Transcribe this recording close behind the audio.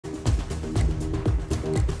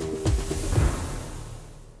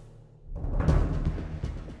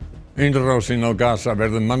Innrásin á Gaza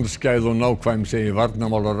verður mannskæð og nákvæm, segir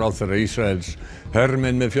varnarmálaráðherra Ísraels.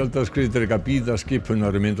 Hermenn með fjöldaskriðdreka bíða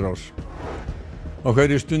skipunar innrás. Á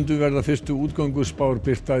hverri stundu verða fyrstu útgönguspár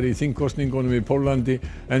birtar í þingkosningunum í Póllandi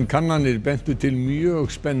en kannanir bentu til mjög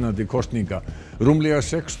spennandi kosninga. Rúmlega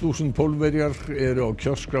 6.000 Pólverjar eru á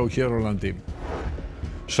kjörskrá hér á landi.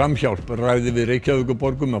 Samhjálp ræði við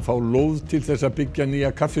Reykjavíkurborg að fá lóð til þess að byggja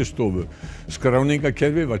nýja kaffistofu.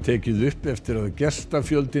 Skráningakerfi var tekið upp eftir að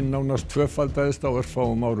gestafjöldinn nánast tvöfaldaðist á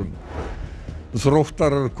örfáum árum.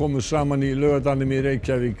 Þróttarar komu saman í Laugardalnum í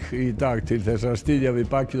Reykjavík í dag til þess að styðja við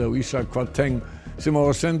bakið á Ísak Kvateng sem á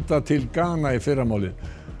að senda til Ghana í fyrramálið.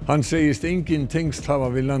 Hann segist engin tengsl hafa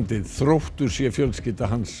við landið, Þróttur sé fjölskylda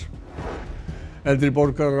hans. Eldri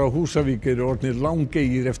borgarar á Húsavík eru orðnir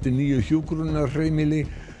langeyir eftir nýju hjúkrunarheimili.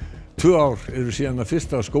 2 ár eru síðan að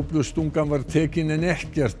fyrsta skóflustungan var tekin en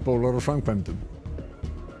ekkert bólar á framkvæmdum.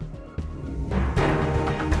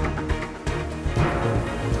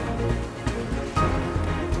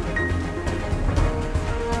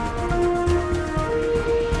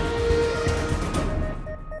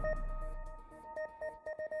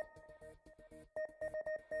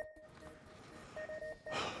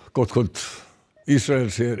 Gott kvöld.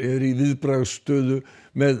 Ísraelsher er í viðbragðsstöðu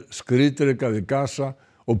með skriðdreka við Gaza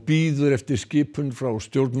og bíður eftir skipun frá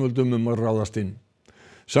stjórnvöldum að ráðast inn.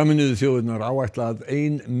 Sameinuðu þjóðirnar áætla að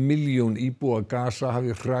 1 milljón íbúa Gaza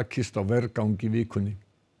hafi hrakist á vergang í vikunni.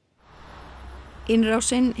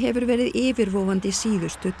 Innrásin hefur verið yfirvofandi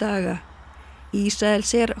síðustu daga.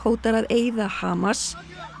 Ísraelsher hótar að eyða Hamas.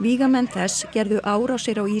 Vígamenn þess gerðu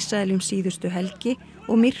árásir á Ísrael síðustu helgi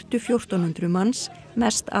og myrtu 1400 manns,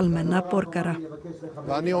 mest almenna borgara.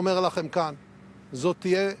 ואני אומר לכם כאן, זאת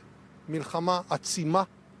תהיה מלחמה עצימה,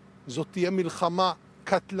 זאת תהיה מלחמה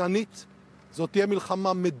קטלנית, זאת תהיה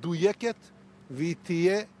מלחמה מדויקת, והיא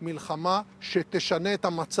תהיה מלחמה שתשנה את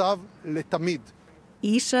המצב לתמיד.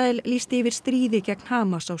 Ísrael lýsti yfir stríði gegn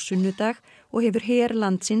Hamas á sunnudag og hefur her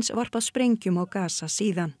landsins varpað sprengjum á Gaza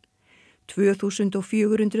síðan.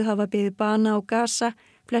 2400 hafa beðið bana á Gaza,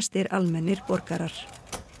 flestir almennir borgarar.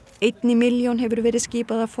 1 milljón hefur verið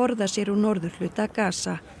skipað að forða sér úr norðurhluta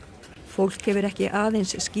Gaza. Fólk hefur ekki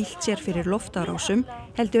aðeins skýlt sér fyrir loftárásum,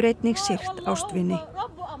 heldur einnig siglt ástvini.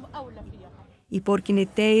 Í borginni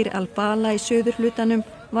Deir al-Bala í suðurhlutanum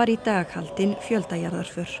var í dag haldin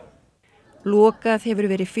fjöldajarðarför. Lokað hefur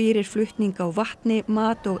verið fyrir flutning á vatni,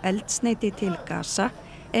 mat og eldsneyti til Gaza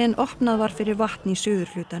en opnað var fyrir vatn í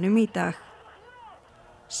suðurhlutanum í dag.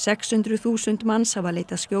 600.000 manns hafa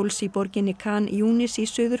leitað skjóls í borginni Khan Yunis í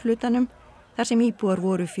suðurhlutanum þar sem íbúar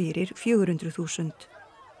voru fyrir 400.000.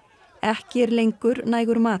 Ekki lengur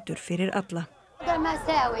nægur matur fyrir alla.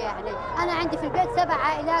 أنا عندي في البيت 7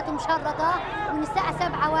 عائلات مشردة ومن الساعة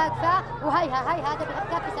 7 واقفة وهيها هذا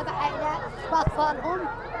بكفي 7 عائلات بأطفالهم.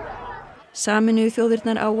 Sameinuðu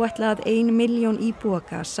þjóðirnar áætla að 1 milljón íbúa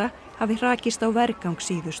Gaza hafi hrakist á vergang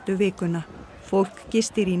síðustu vikuna. Fólk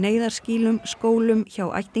gistir í neyðarskýlum, skólum, hjá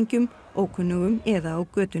ættingjum, ókunnugum eða á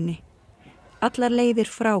götunni. Allar leiðir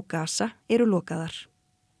frá Gaza eru lokaðar.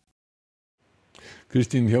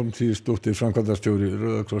 Kristín Hjálmtýrsdóttir, framkvæmdastjóri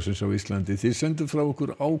Rauða krossins á Íslandi. Þið sendu frá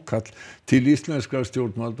okkur ákall til íslenskra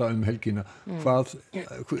stjórnvalda helgina.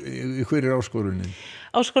 Hver er áskorunin?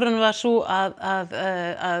 Áskorunin var svo að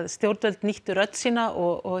stjórnvöld nýttu rödd sína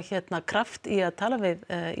og kraft í að tala við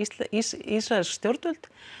Ísraelsk stjórnvöld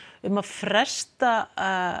að fresta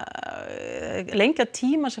lengja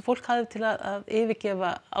tíma sem fólk hafði til að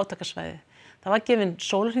yfirgefa átakasvæði. Það var gefinn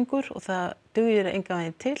sólarhringur og það dugir engan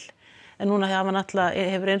veginn til. En núna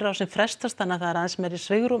hefur innrásin frestast þannig að það aðeins meiri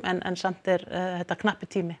svigrúm en samt þetta knappi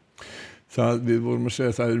tími. Við vorum að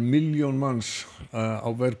segja að það 1 milljón manns á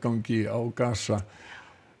vergangi á Gaza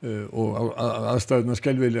og aðstæðurnar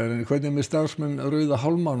skelfilegar. En hvernig með starfsmenn Rauða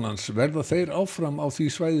hálfmánans? Verða þeir áfram á því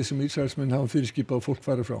svæði sem Ísraelsmenn hafa fyrirskipað að fólk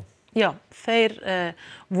fari frá? Já, þeir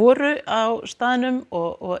voru á staðnum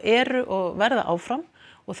og eru og verða áfram.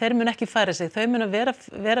 Og þeir mun ekki færa sig. Þau mun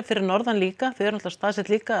vera fyrir norðan líka. Þau eru náttúrulega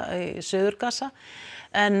staðsett líka í Suður Gaza.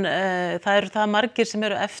 En það eru það margir sem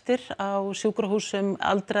eru eftir á sjúkrahúsum,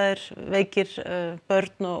 aldraðir, veikir,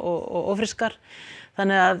 börn og ófrískar.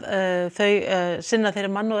 Þannig að þau sinna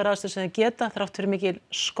þeirri mannúðaraðstöðu sem þau geta þrátt fyrir mikil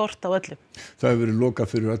skort á öllu. Það hefur verið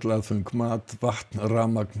lokað fyrir öll aðföng, mat, vatn,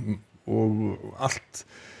 rafmagn og allt.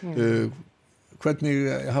 Hvernig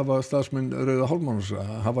hafa starfsmenn Rauða hálfmánans?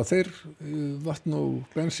 Hafa þeir vatn og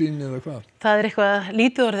bensín eða hvað? Það eitthvað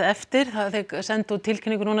lítið orðið eftir. Þeir sendu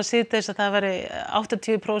tilkynningu núna síðdegis að það væri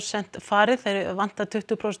 80% farið. Þeir vanta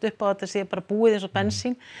 20% upp á að þetta sé bara búið eins og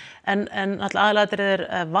bensín. en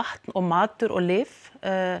aðalatriðið vatn og matur og lyf.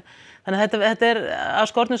 Þannig að þetta á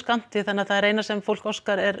skornum skammti, þannig að það eina sem fólk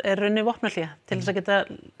óskar raunni vopnahlé til þess að geta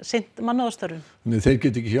sinnt mannúðarstörfum. Nei, þeir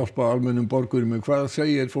geta ekki hjálpa almennum borgurum, en hvað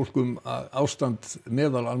segir fólk ástand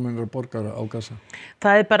meðal almennra borgara á Gaza?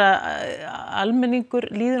 Það bara, almenningur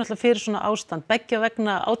líður náttúrulega fyrir svona ástand, beggja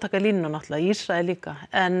vegna átakalínuna náttúrulega, Ísrael líka,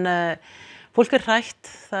 en fólk hrætt,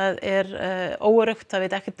 það óöruggt, það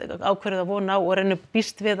veit ekkert á hverju það vona á og reynir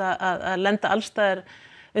býst við að lenda allstaðar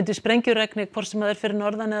undir sprengjuregni, hvort sem það fyrir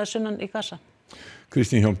norðan eða sunnan í Gaza.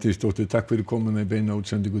 Kristín Hjálmtýsdóttir, takk fyrir komuna í beina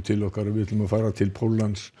útsendingu til okkar og við ætlum að fara til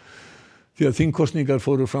Póllands. Því að þingkosningar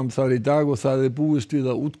fóru fram þar í dag og það búist við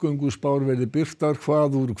að útgönguspár verði birtar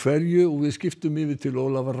hvað úr hverju og við skiptum yfir til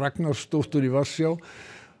Ólafar Ragnarsdóttur í Varsjá.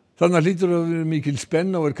 Þannig að hlýtur að vera mikil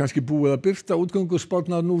spenna og kannski búið að birta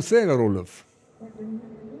útgönguspárnar nú þegar, Ólöf?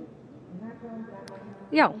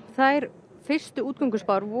 Já, það fyrstu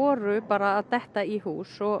útgönguspár voru bara að detta í hús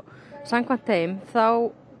og samkvæmt þeim þá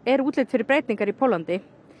útlit fyrir breytingar í Póllandi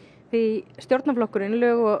því stjórnarflokkurinn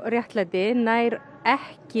Lög og réttlæti nær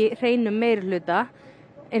ekki hreinum meirihluta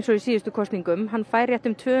eins og í síðustu kosningum. Hann fær rétt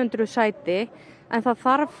 200 sæti en það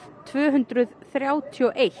þarf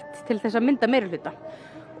 231 til þess að mynda meirihluta.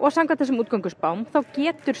 Og samkvæmt þessum útgönguspám þá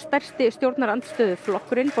getur stærsti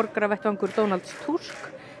stjórnarandstöðuflokkurinn, borgaravettvangur Donalds Tusk,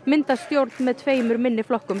 mynda stjórn með 2 minni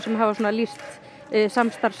flokkum sem hafa svona lýst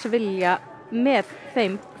samstarfsvilja með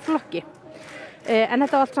þeim flokki. En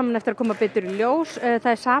þetta allt saman eftir að koma betur í ljós.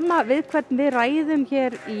 Það sama við hvern við ræðum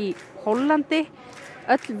hér í Hollandi.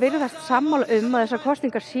 Öll virðast sammála að þessar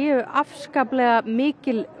kosningar séu afskaplega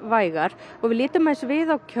mikilvægar og við lítum aðeins við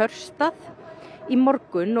á kjörstað í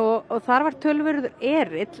morgun og þar var töluverður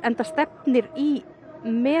erill enda stefnir í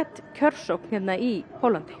með kjörsókn hérna í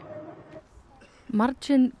Hollandi.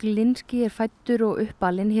 Marcin Glinski fæddur og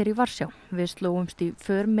uppalinn hér í Varsjá. Við slóumst í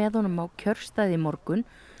för með honum á kjörstaði í morgun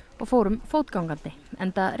og fórum fótgangandi,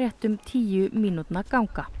 enda rétt 10 mínútna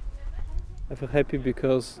ganga. I feel happy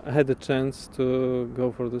because I had the chance to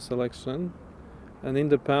go for this election. And in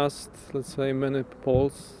the past, let's say, many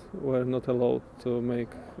Poles were not allowed to make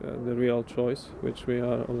the real choice, which we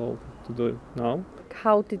are allowed to do now.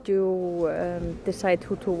 How did you decide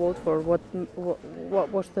who to vote for? What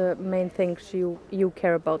was the main things you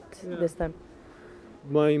care about this time?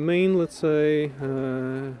 My main, let's say,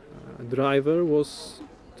 driver was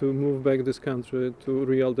to move back this country to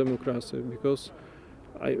real democracy, because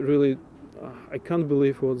I can't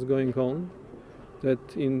believe what's going on.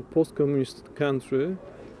 That in post-communist country,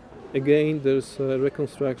 again, there's a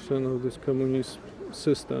reconstruction of this communist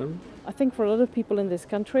system. I think for a lot of people in this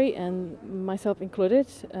country, and myself included,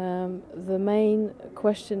 the main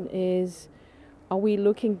question is, are we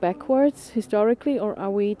looking backwards historically or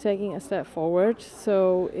are we taking a step forward?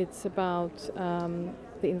 So it's about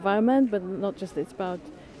the environment, but not just, it's about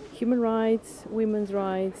human rights, women's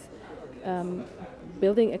rights,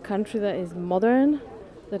 building a country that is modern,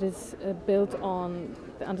 that is built on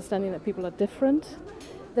the understanding that people are different.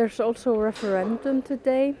 There's also a referendum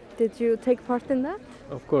today. Did you take part in that?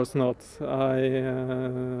 Of course not. I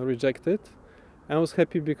rejected. I was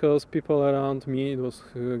happy because people around me, it was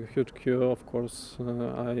a huge queue, of course.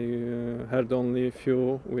 I heard only a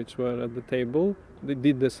few which were at the table. They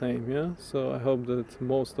did the same, yeah? So I hope that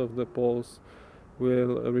most of the Poles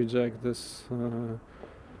will reject this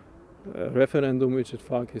referendum, which in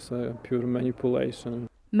fact is a pure manipulation.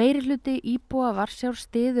 Meirihluti íbúa Varsjár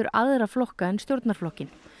styður aðra flokka en stjórnarflokkin.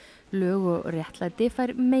 Lög og réttlæti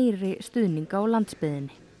fær meiri stuðning á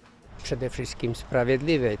landsbyggðinni. Przede wszystkim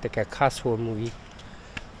sprawiedliwe, tak jak hasło mówi.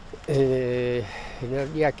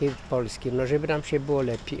 Jakie polskie? No, żeby nam się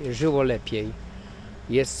żyło lepiej.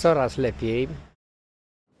 Jest coraz lepiej.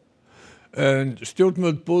 En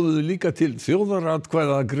stjórnvöld boðuðu líka til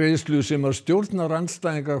þjóðaratkvæðagreiðslu sem að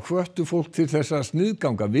stjórnarandstæðingar hvöttu fólk til þess að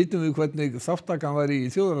sniðganga. Vitum við hvernig þátttakan var í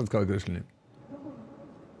þjóðaratkvæðagreiðslunni?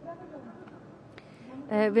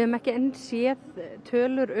 Við höfum ekki enn séð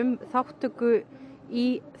tölur þáttöku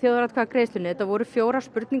í þjóðaratkvæðagreiðslunni. Þetta voru 4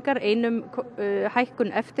 spurningar, einum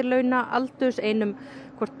hækkun eftirlauna aldurs, einum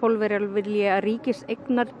hvort Pólverjar vilji að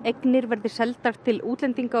ríkisegnir verði seldar til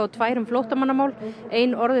útlendinga og 2 flóttamannamál.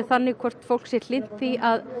 Ein orðið þannig hvort fólk sé hlynnt því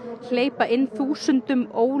að hleypa inn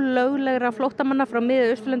 1000 ólöglegra flóttamanna frá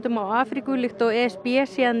Mið-Austurlöndum og Afríku líkt og ESB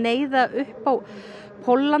sé að neyða upp á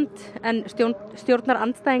Pólland, en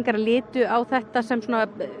stjórnarandstæðingar litu á þetta sem svona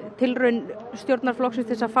tilraun stjórnarflokksins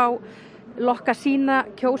til þess að lokka sína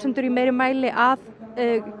kjósendur í meiri mæli að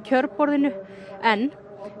kjörborðinu, en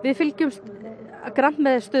við fylgjumst grannt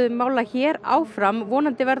með stöðu mála hér áfram,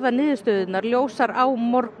 vonandi verða niðurstöðunar ljósar á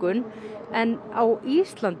morgun, en á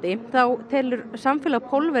Íslandi þá telur samfélag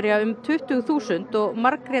Pólverja 20.000 og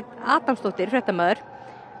Margrét Adamsdóttir, fréttamaður,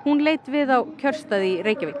 hún leit við á kjörstað í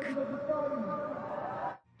Reykjavík.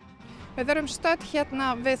 Við erum stödd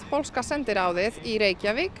hérna við pólska sendiráðið í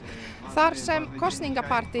Reykjavík, þar sem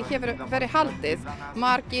kosningapartí hefur verið haldið.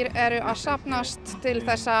 Margir eru að safnast til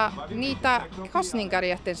þess að nýta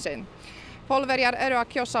kosningaréttinn sinn. Pólverjar eru að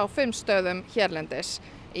kjósa á 5 stöðum hérlendis.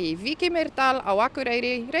 Í Vík í Mýrdal, á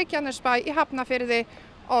Akureyri, Reykjanesbæ, í Hafnarfirði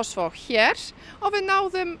og svo hér. Og við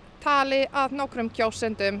náðum tali að nokkrum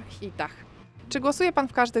kjósendum í dag. Czy głosuje pan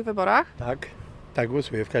w każdych wyborach? Tak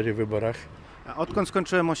głosuję w każdych wyborach. Odkąd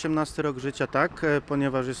skończyłem 18 rok życia, tak,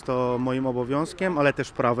 ponieważ jest to moim obowiązkiem, ale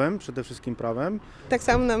też prawem, przede wszystkim prawem. Tak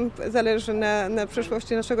samo nam zależy na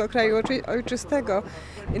przyszłości naszego kraju ojczystego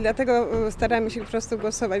i dlatego staramy się po prostu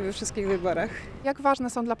głosować we wszystkich wyborach. Jak ważne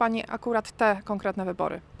są dla pani akurat te konkretne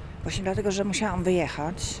wybory? Właśnie dlatego, że musiałam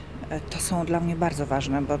wyjechać, to są dla mnie bardzo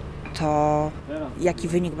ważne, bo to jaki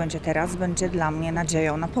wynik będzie teraz, będzie dla mnie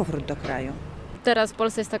nadzieją na powrót do kraju. Teraz w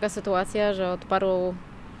Polsce jest taka sytuacja, że od paru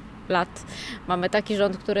lat mamy taki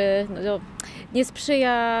rząd, który nie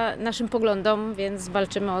sprzyja naszym poglądom, więc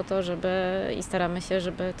walczymy o to, i staramy się,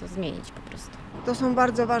 żeby to zmienić po prostu. To są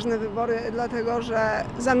bardzo ważne wybory, dlatego że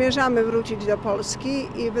zamierzamy wrócić do Polski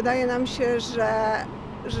i wydaje nam się,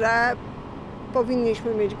 że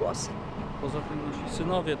powinniśmy mieć głos. Poza tym nasi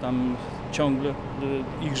synowie tam ciągle,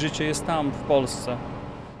 ich życie jest tam w Polsce.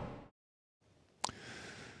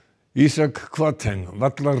 Ísak Kvaten,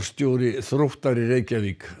 vallarstjóri Þróttar í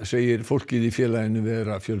Reykjavík, segir fólkið í félaginu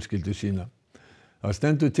vera fjölskyldu sína. Það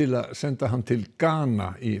stendur til að senda hann til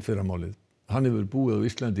Ghana í fyrramálið. Hann hefur búið á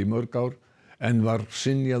Íslandi í mörg ár en var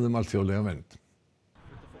synjað alþjóðlega vernd.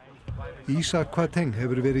 Ísak Kvaten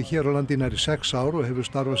hefur verið hér á landi nærri 6 ár og hefur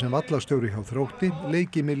starfað sem vallarstjóri hjá Þrótti,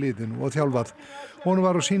 leikið með liðinu og þjálfað. Honum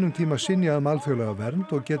var á sínum tíma synjað alþjóðlega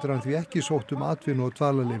vernd og getur hann því ekki sótt atvinnu og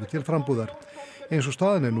dvalarleyfi til frambúðar. Eins og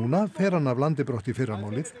staðan núna fer hann af landi brott í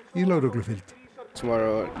fyrramálið í lögreglufylgd.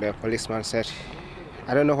 Tomorrow the policeman said,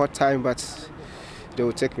 I don't know what time, but they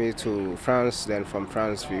will take me to France. Then from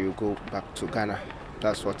France we will go back to Ghana.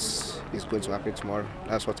 That's what is going to happen tomorrow.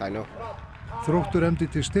 That's what I know. Þróttur efndi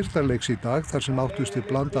til styrktarleiks í dag þar sem áttust til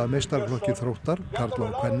blandaða meistaraflokki Þróttar,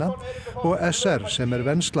 karla og kvenna, og SR sem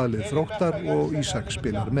venslaðlið Þróttar og Ísak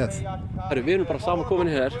spilar með. Við erum bara saman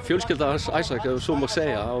komin hér, fjölskylda hans Ísak, ef svo má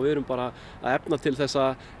segja, og við erum bara að efna til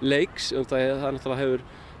þessa leiks. Það náttúrulega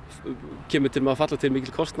kemur til með að falla til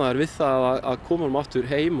mikil kostnaður við það að koma hann aftur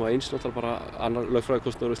heim og eins náttúrulega bara annar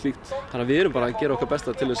lögfræðikostnaður og slíkt. Þannig að við erum bara að gera okkar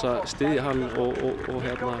besta til þess að styðja hann og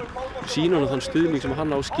sýna hann þann stuðning sem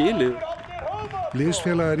hann á skilið.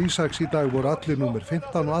 Liðsfélagar Ísaks í dag voru allir númer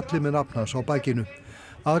 15 og allir með nafn hans á bakinu.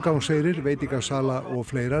 Aðgangseyrir, veitingasala og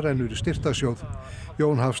fleira rennur í styrktarsjóð.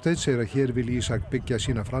 Jón Hafsteinn segir að hér vil Ísak byggja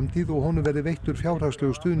sína framtíð og honum verði veittur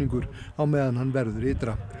fjárhagslegur stuðningur á meðan hann verður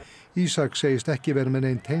ytra. Ísak segist ekki verið með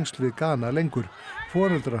nein tengsl við Ghana lengur.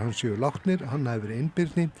 Foreldrar hans séu látnir, hann hefur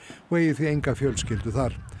einbirni og eigi því enga fjölskyldu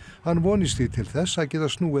þar. Hann vonist því til þess að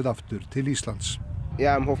geta snúið aftur til Íslands.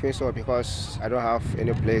 Yeah, I'm hoping so because I don't have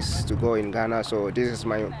any place to go in Ghana, so this is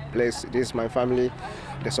my place, this is my family,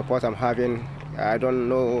 the support I'm having. I don't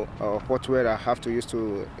know what word I have to use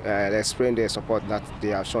to explain the support that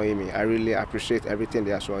they are showing me. I really appreciate everything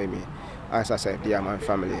they are showing me. As I said, they are my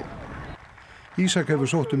family. Ísak hefur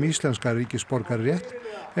sótt íslenska ríkisborgararétt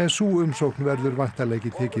en sú umsókn verður væntanlega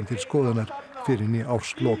ekki tekin til skoðunar fyrr en í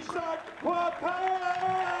árslok.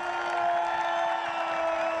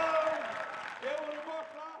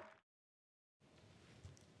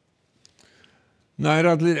 Nær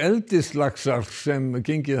allir eldislaxar sem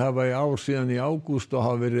gengið hafa í ár síðan í ágúst og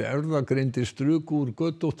hafa verið erfðagreindir struku úr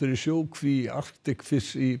göddóttri sjókví Arctic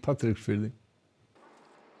Fish í Patreksfirði.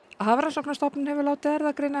 Hafrannsóknastofnun hefur látið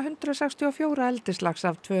erfðagreina 164 eldislax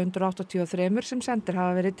af 283 sem sendir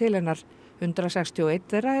hafa verið til hennar. 161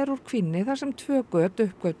 þeirra úr Kvinni þar sem 2 gött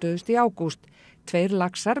uppgötuðust í ágúst. 2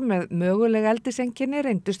 laxar með möguleg eldiseinkenni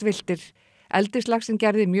reyndust villtir. Eldislaxinn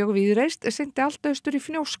gerði mjög víðreist, synti allt austur í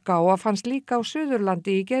Fnjóská og fannst líka á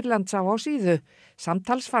Suðurlandi í Geirlandsá á Síðu.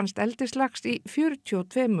 Samtals fannst eldislax í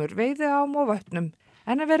 42 veiðiám og vötnum.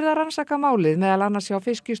 En verið að rannsaka málið meðal annars hjá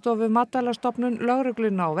Fiskistofu, Matvælastofnun,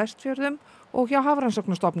 lögregluna á Vestfjörðum og hjá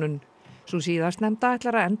Hafrannsóknastofnun. Sú síðastnefnda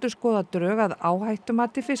ætlar að endurskoða drög að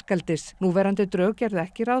áhættumati fiskeldis. Núverandi drög gerði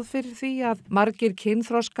ekki ráð fyrir því að margir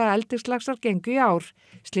kynþroska eldislaxar gengu í ár.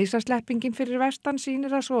 Slysasleppingin fyrir vestan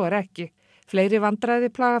sýnir að svo ekki. Fleiri vandræði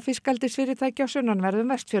plaga fiskeldisfyrirtæki á sunnanverðum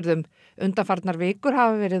Vestfjörðum. Undanfarnar vikur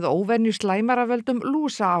hafa verið óvenju slæmar af völdum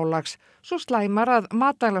lúsaálags, svo slæmar að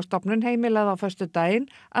Matvælastofnun heimilaði á föstudaginn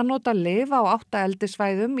að nota lyf á 8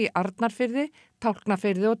 eldissvæðum í Arnarfirði,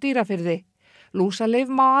 Tálknafirði og Dýrafirði.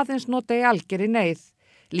 Lúsalyf má aðeins nota í algerri neyð.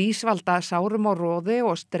 Lýs valda sárum og roði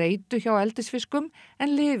og streitu hjá eldisfiskum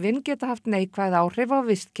en lyfin geta haft neikvæð áhrif á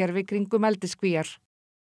vistkerfi kringum eldiskvíar.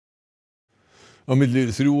 Á milli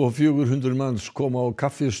 300 og 400 manns koma á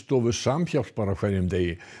kaffistofu Samhjálpar á hverjum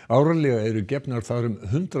degi. Árlega eru gefnar þar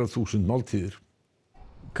 100.000 máltíðir.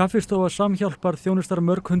 Kaffistofa Samhjálpar þjónustar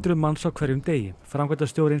mörg hundruð manns á hverjum degi.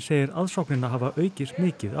 Framkvæmdastjórinn segir aðsóknina hafa aukist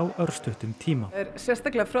mikið á örstuttum tíma.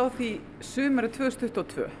 Sérstaklega frá því sumarið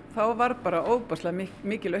 2022, þá var bara óbærslega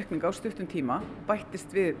mikil aukning á stuttum tíma,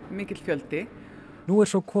 bættist við mikil fjöldi. Nú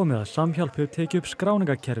svo komið að Samhjálp hefur tekið upp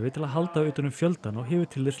skráningakerfi til að halda utan fjöldan og hefur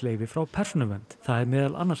til þess leyfi frá persónuvernd. Það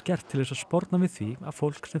meðal annars gert til þess að sporna við því að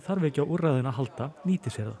fólk sem þarf ekki á úrræðin að halda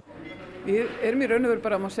nýti sér það. Við erum í raun og veru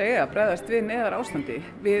bara að segja að bregðast við neyðar ástandi.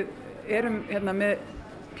 Við erum hérna með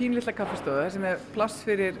pínlitla kaffistofu sem pláss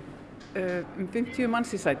fyrir 50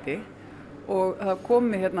 manns í sæti og það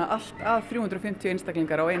komi hérna allt að 350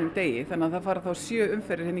 einstaklingar á einum degi, þannig að það fara þá 7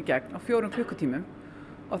 umferðir hérna í gegn á 4 klukkutímum.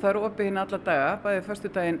 Og það opið hérna alla daga, bæði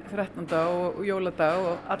föstudaginn 13. og jóladag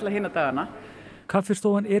og alla hina dagana.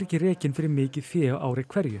 Kaffistofan ekki rekin fyrir mikið fé á ári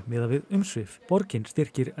hverju miðað við umsvif. Borgin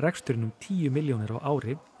styrkir reksturinn 10 milljónir á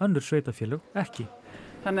ári, önnur sveitarfélög ekki.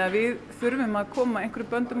 Þannig að við þurfum að koma einhverju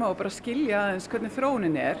böndum á og bara skilja aðeins hvernig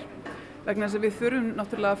þróunin vegna þess að við þurfum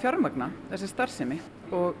náttúrulega að fjármagna þessi starfsemi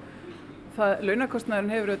og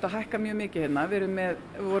launakostnaðurinn hefur auðvitað hækkað mjög mikið hérna. Við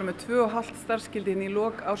vorum með 2,5 starfsskildi hérna í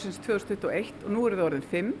lok ársins 2021 og nú eru það orðin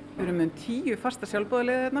 5. Við erum með 10 fasta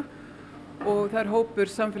sjálfboðaliða hérna og það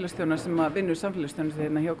hópur samfélagsþjónar sem vinnur samfélagsþjónustu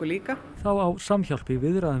hérna hjá okkur líka. Þá á Samhjálp í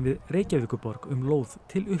viðræðum við Reykjavíkurborg lóð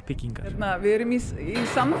til uppbyggingar. Við erum í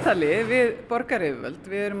samtali við borgaryfirvöld.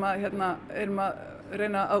 Við erum að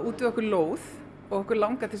reyna að útvega okkur lóð og okkur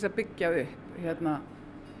langar til að byggja upp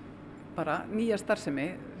bara nýja starfsemi,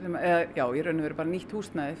 í raun og veru bara nýtt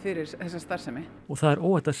húsnæði fyrir þessa starfsemi. Og það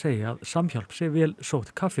óhætt að segja að Samhjálp sé vel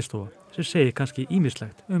sótt kaffistofa sem segir kannski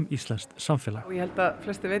ýmislegt íslenskt samfélag. Og ég held að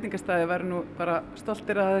flesti veitingastæði væru nú bara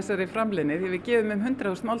stoltir að þessari framleiðni því við gefum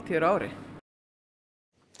 100.000 máltíðir á ári.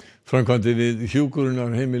 Framkvæmdir við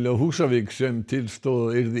hjúkrunarheimili á Húsavík sem til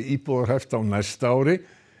stóð yrði íbúðarheft á næsta ári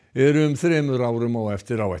eru 3 árum á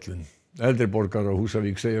eftir áætlun. Eldri borgarar á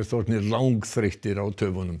Húsavík segjast orðnir langþreyttir á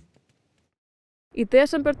töfunum. Í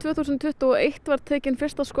desember 2021 var tekin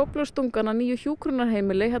fyrsta skóflustungan að nýju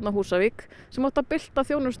hjúkrunarheimili hérna á Húsavík sem átti að bylta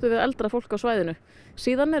þjónustu við eldra fólk á svæðinu.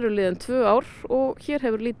 Síðan eru liðin 2 ár og hér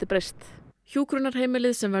hefur lítið breyst.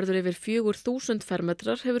 Hjúkrunarheimilið sem verður yfir 4.000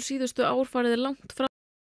 fermetrar hefur síðustu ár farið langt frá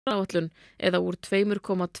áætlun eða úr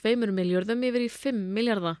 2,2 milljörðum yfir í 5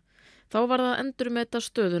 milljarða. Þá var það endurmeta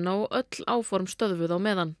stöðuna og öll áform stöðvuð á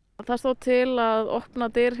meðan. Það stóð til að opna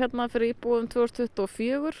dyr hérna fyrir íbúum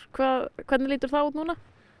 2024. Hvernig lítur það út núna?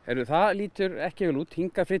 Það lítur ekki vel út.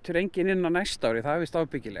 Hingað flytur enginn inn á næsta ári, það er vist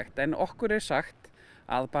ábyggilegt. En okkur sagt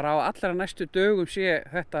að bara á allra næstu dögum sé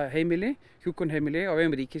þetta heimili, hjúkrunarheimili á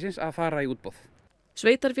vegum ríkisins að fara í útboð.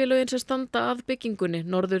 Sveitarfélögin sem standa að byggingunni,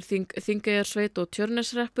 Norðurþing, Þingeyjarsveit og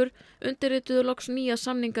Tjörnesreppur, undirrituðu loks nýja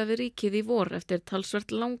samninga við ríkið í vor eftir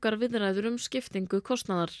talsvert langar viðræður skiptingu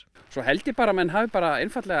kostnaðar. Svo held ég bara að menn hafi bara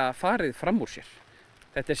einfallega farið fram úr sér.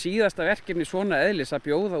 Þetta síðasta verkefni svona eðlis að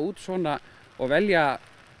bjóða út svona og velja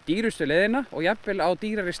dýrustu leiðina og jafnvel á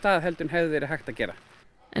dýrari stað heldur en hefði verið hægt að gera.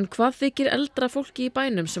 En hvað þykir eldra fólki í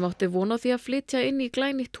bænum sem átti von á því að flytja inn í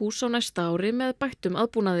glænýtt hús á næsta ári með bættum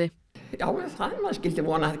aðbúnaði? Já, maður skildi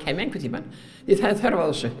vona að það kemi einhvern tímann, því það þörf á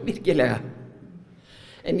þessu, virkilega.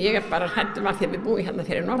 En ég bara hrædd að þegar við búum hérna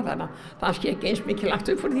fyrir norðana, það sé ekki eins mikið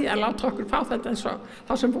lagt upp fyrir því að láta okkur fá þetta eins og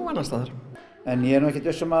þá sem búum annars staðar. En ég nú ekkert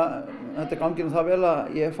vissum að þetta gangi það vel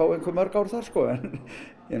að ég fá einhver mörg ár þar en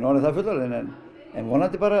ég er orðinn það fullorðinn en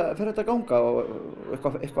vonandi bara fyrir þetta ganga og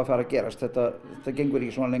eitthvað fara að gerast, þetta gengur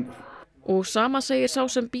ekki svona lengur. Og sama segir sá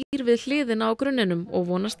sem býr við hliðina á grunninum og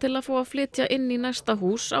vonast til að fá að flytja inn í næsta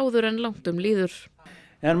hús áður en langt líður.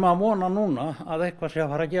 En maður vonar núna að eitthvað sé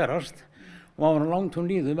að fara að gerast og áður en langt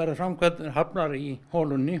líður verður framkvæmdir hafnar í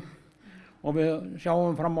holunni og við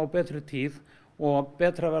sjáum fram á betri tíð og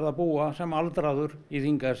betra verða að búa sem aldraður í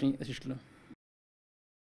Þingeyjarsýslu.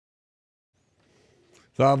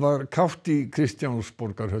 Það var kátt í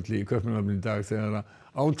Kristjánsborgarhölli í Kaupmannahöfn í dag þegar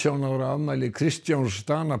 18 ára afmæli Kristjáns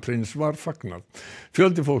Danaprins var fagnað.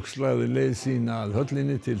 Fjöldi fólks lagði leið sína að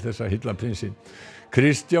höllinni til þess að hylla prinsinn.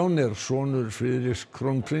 Kristján er sonur Friðriks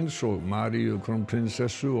krónprins og Maríu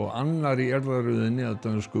krónprinsessu og annar í erfðaröðinni að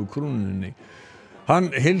dönsku krúnunni.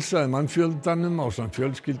 Hann heilsaði mannfjöldanum ásamt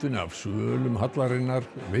fjölskyldunni af svölum hallarinnar,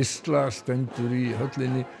 veisla stendur í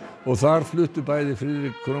höllinni og þar fluttu bæði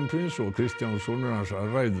Friðrik krónprins og Kristján sonur hans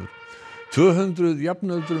að ræður. 200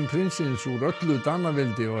 jafnöldrum prinsins úr öllu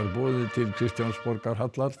Danaveldi var boðið til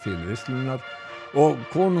Kristjánsborgarhallar til veislunar og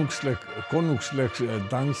konungslegs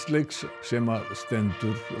dansleiks sem að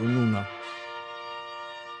stendur núna.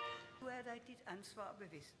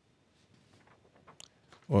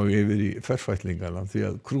 Og yfir í ferfætlingana því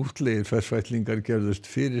að krúttlegir ferfætlingar gerðust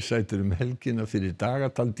fyrirsætur helgina fyrir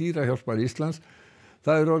dagatal dýrahjálpar Íslands.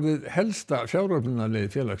 Það orðið helsta fjáröflunarleið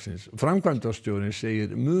félagsins. Framkvæmdastjórinn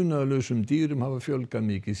segir munaðarlausum dýrum hafa fjölgað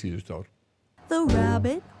mikið síðustu ár. The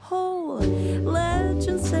rabbit hole.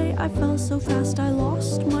 Legends say I fell so fast I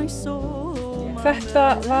lost my soul. Þetta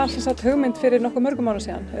var sem sagt hugmynd fyrir nokkuð mörgum árum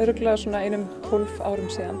síðan, örugglega svona 12 árum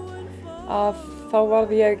síðan, að þá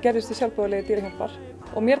gerðist í sjálfboðaliði dýrahjálpar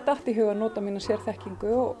og mér datt í hug að nota mína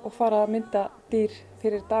sérþekkingu og fara að mynda dýr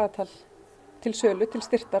fyrir dagatal til sölu, til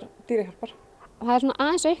styrktar dýrahjálpar. Það er svona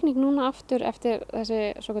aðeins aukning núna aftur eftir þessi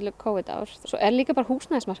svoköldu COVID-ár. Svo er líka bara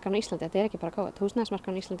húsnæðismarkaðurinn á Íslandi, þetta er ekki bara COVID.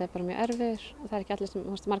 Húsnæðismarkaðurinn á Íslandi er bara mjög erfiður og það er ekki allir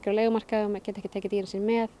sem margir á leigumarkaðum geta ekki tekið dýrin sín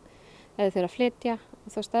með eða þau eru að flytja. Og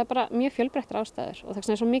það er bara mjög fjölbreyttar ástæður og það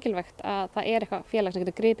er svo mikilvægt að það er eitthvað félag sem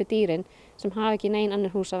getur gripið dýrin sem hafa ekki nein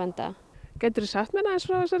annar hús að venda. Geturðu sagt mér aðeins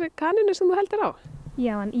frá þessari kaninu sem þú heldur á?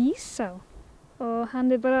 Já, hann Ísá. Og hann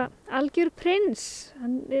er bara algjör prins.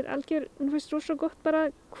 Hann er algjör, hann finnst rosa gott bara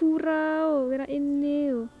að kúra og vera inni.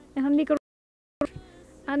 En hann líka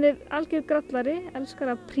hann er algjör grallari,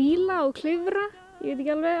 elskar að príla og klifra. Ég veit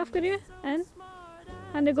ekki alveg af hverju, en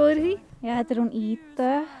hann er góður í því. Já, þetta er hún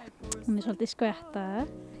Ída. Hún er svolítið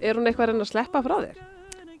skvettaður. Er hún eitthvað að reyna að sleppa frá þér?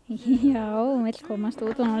 Já, hún vill komast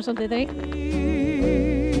út og hún er svolítið dreig.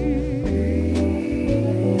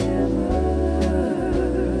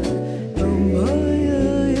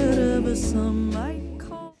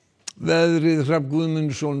 Veðrið. Hrafn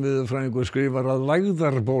Guðmundsson veðurfræðingur skrifar að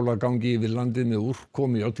lægðarbóla gangi yfir landið með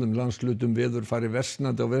úrkomu í öllum landshlutum. Veður fari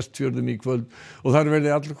versnandi á Vestfjörðum í kvöld og þar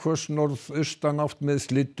verði allhvöss norðaustan átt með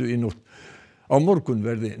slyddu í nótt. Á morgun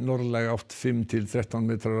verði norðlæg átt 5 til 13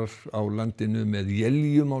 metrar á landinu með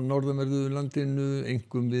éljum á norðanverðu landinu,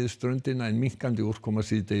 einkum við ströndina en minnkandi úrkoma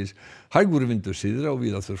síðdegis. Hægur vindur syðra og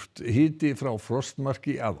víða þurrt. Hiti frá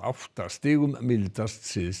frostmarki að 8 stigum, mildast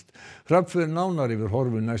syðst. Hrafn fer nánar yfir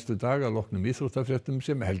horfu næstu dag að loknum íþróttafréttum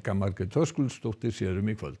sem Helga Margrét Höskuldsdóttir sér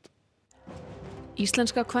í kvöld.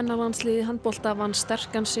 Íslenska kvennalandsliðið handbolta vann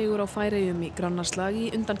sterkan sigur á Færeyjum í grannarslag í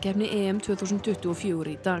undankeppni EM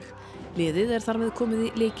 2024 í dag. Liðið er þar með komið í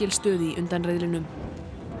lykilstöðu í undanriðlinum.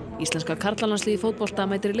 Íslenska karlalandsliðið fótbolta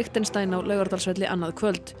mætir Liechtenstein á Laugardalsvelli annað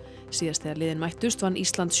kvöld. Síðast þegar liðin mættust vann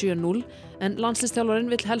Ísland 7-0 en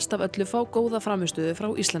landsliðsþjálfarinn vill helst af öllu fá góða frammistöðu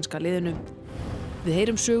frá íslenska liðinu. Við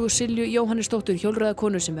heyrum sögu Silju Jóhannesdóttur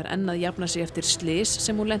hjólreiðakonu sem er enn að jafna sig eftir slys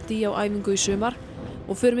sem hún lenti í á æfingu í sumar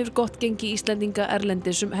og förum yfir gott gengi Íslendinga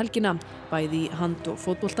erlendis helgina, bæði í hand- og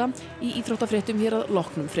fótbolta í íþróttafréttum hér að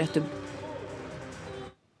loknum fréttum.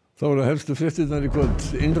 Þá eru helstu fréttirnar í kvöld.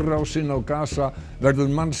 Innrásin á Gaza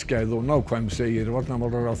verður mannskæð og nákvæm, segir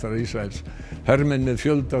varnarmálaráðherra Ísraels. Hermenn með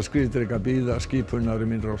fjölda skriðdreka bíða skipunar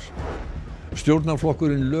innrás.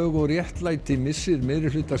 Stjórnarflokkurinn Lög og réttlæti missir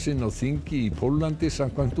meirihluta sinn á þingi í Póllandi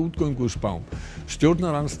samkvæmt útgönguspám.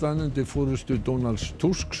 Stjórnarandstaðan undir forystu Donalds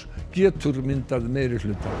Tusks getur myndað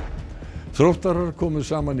meirihluta. Þróttarar komu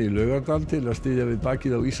saman í Laugardal til að styðja við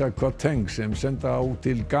bakið á Ísak Kvateng sem senda á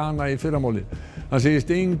til Ghana í fyrramálið. Hann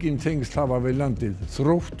segist engin tengsl hafa við landið,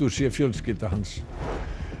 Þróttur sé fjölskylda hans.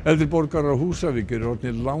 Eldri borgarar á Húsavík eru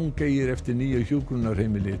orðnir langeyir eftir nýju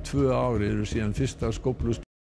hjúkrunarheimili. 2 ár eru síðan fyrsta skóflustofan